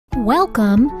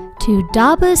Welcome to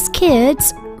Daba's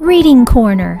Kids Reading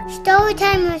Corner.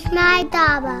 Storytime with my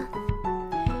Daba.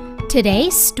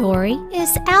 Today's story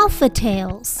is Alpha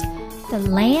Tales, The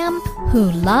Lamb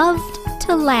Who Loved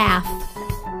to Laugh,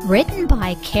 written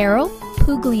by Carol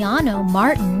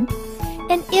Pugliano-Martin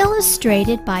and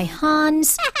illustrated by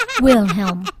Hans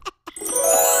Wilhelm.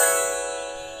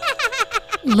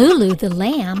 LuLu the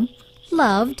lamb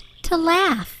loved to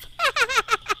laugh.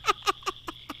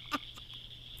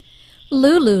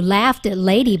 LuLu laughed at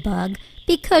Ladybug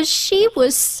because she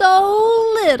was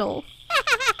so little.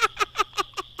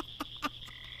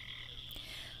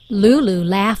 LuLu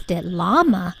laughed at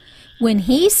Llama when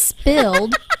he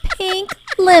spilled pink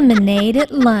lemonade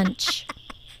at lunch.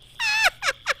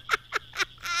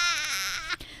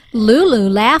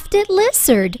 LuLu laughed at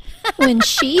Lizard when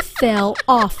she fell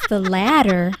off the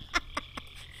ladder.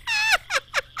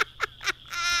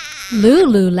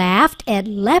 LuLu laughed at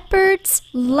Leopard's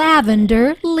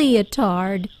lavender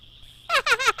leotard.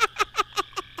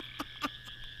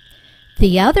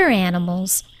 The other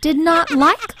animals did not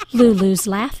like LuLu's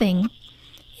laughing.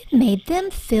 It made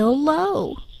them feel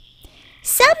low.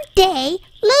 Someday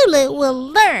LuLu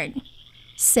will learn,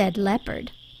 said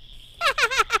Leopard.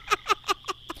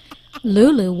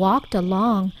 LuLu walked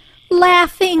along,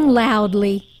 laughing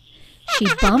loudly. She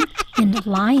bumped into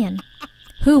Lion,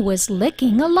 who was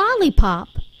licking a lollipop.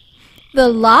 The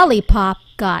lollipop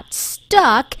got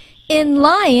stuck in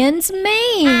Lion's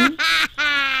mane.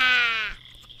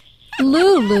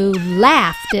 LuLu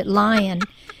laughed at Lion.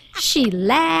 She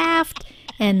laughed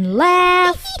and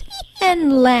laughed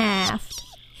and laughed.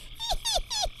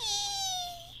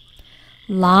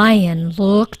 Lion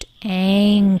looked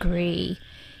angry.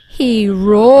 He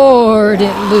roared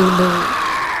at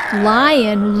LuLu.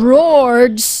 Lion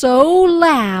roared so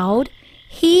loud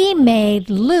he made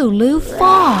LuLu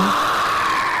fall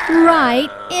right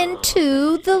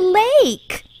into the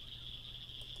lake.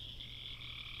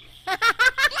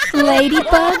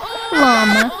 Ladybug,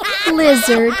 Llama,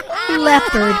 Lizard,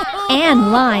 Leopard,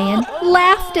 and Lion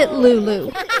laughed at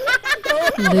LuLu.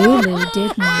 LuLu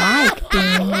didn't like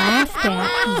being laughed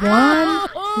at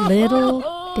one little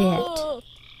bit.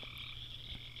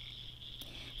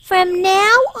 From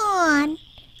now on,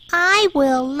 I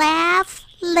will laugh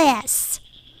less,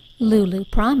 LuLu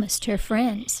promised her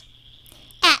friends.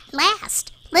 At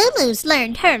last, LuLu's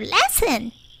learned her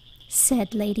lesson,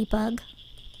 said Ladybug.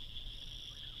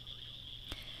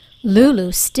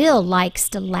 LuLu still likes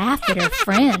to laugh at her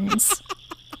friends,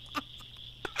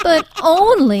 but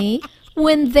only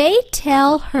when they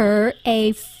tell her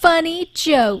a funny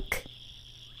joke.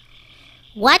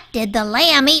 What did the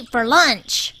lamb eat for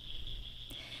lunch?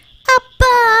 A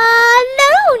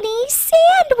bologna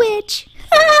sandwich.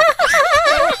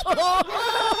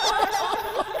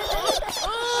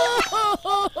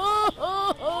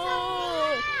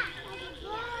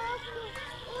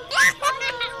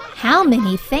 How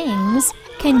many things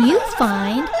can you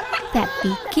find that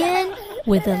begin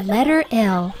with the letter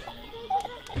L?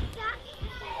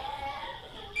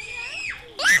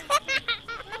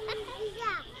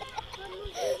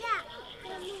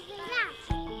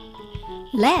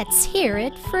 Let's hear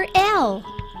it for L.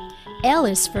 L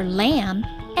is for lamb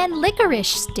and licorice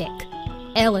stick.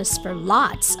 L is for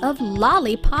lots of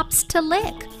lollipops to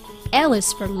lick. L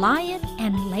is for lion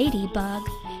and ladybug.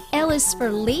 L is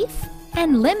for leaf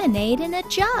and lemonade in a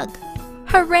jug.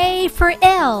 Hooray for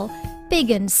L, big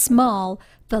and small,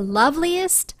 the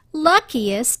loveliest,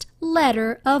 luckiest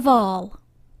letter of all.